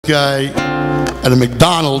Guy at a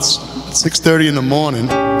McDonald's at 6:30 in the morning,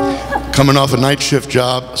 coming off a night shift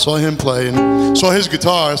job. Saw him play and saw his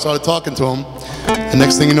guitar. I started talking to him. And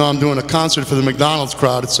next thing you know, I'm doing a concert for the McDonald's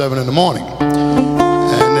crowd at 7 in the morning.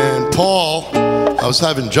 And then Paul, I was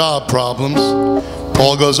having job problems.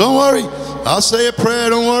 Paul goes, "Don't worry, I'll say a prayer,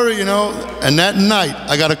 don't worry, you know." And that night,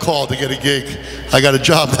 I got a call to get a gig. I got a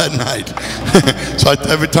job that night. So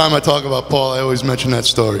every time I talk about Paul, I always mention that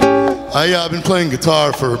story. I've been playing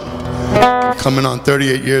guitar for coming on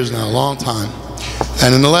 38 years now, a long time.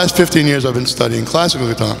 And in the last 15 years, I've been studying classical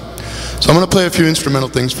guitar. So I'm going to play a few instrumental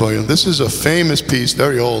things for you. This is a famous piece,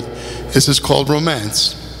 very old. This is called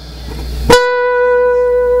Romance.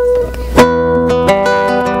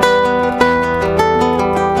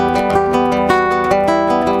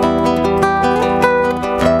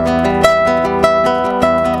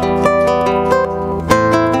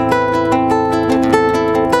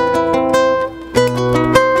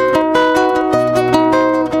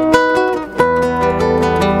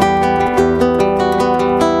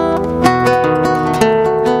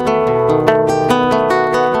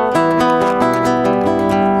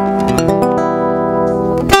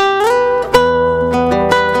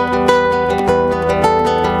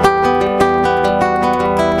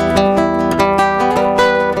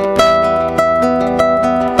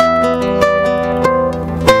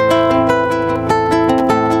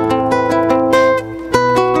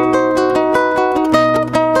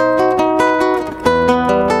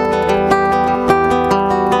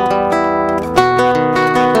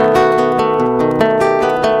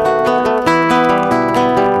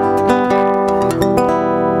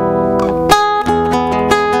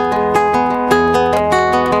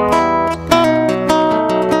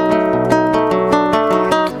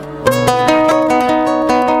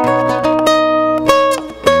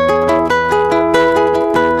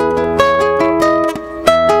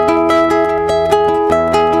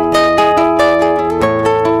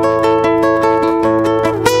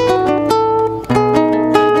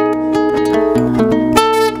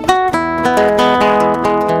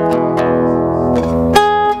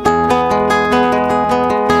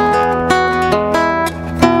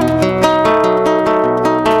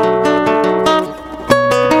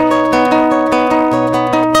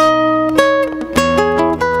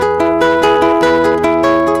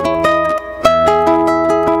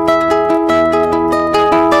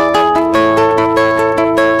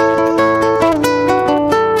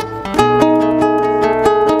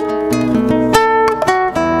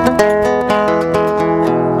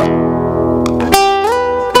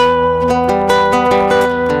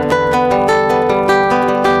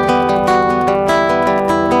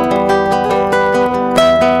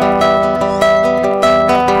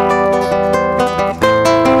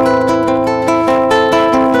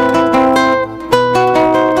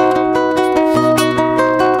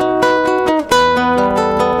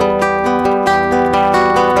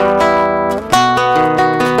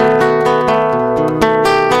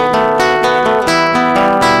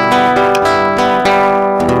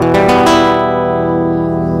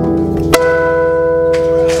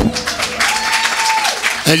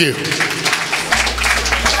 Thank you.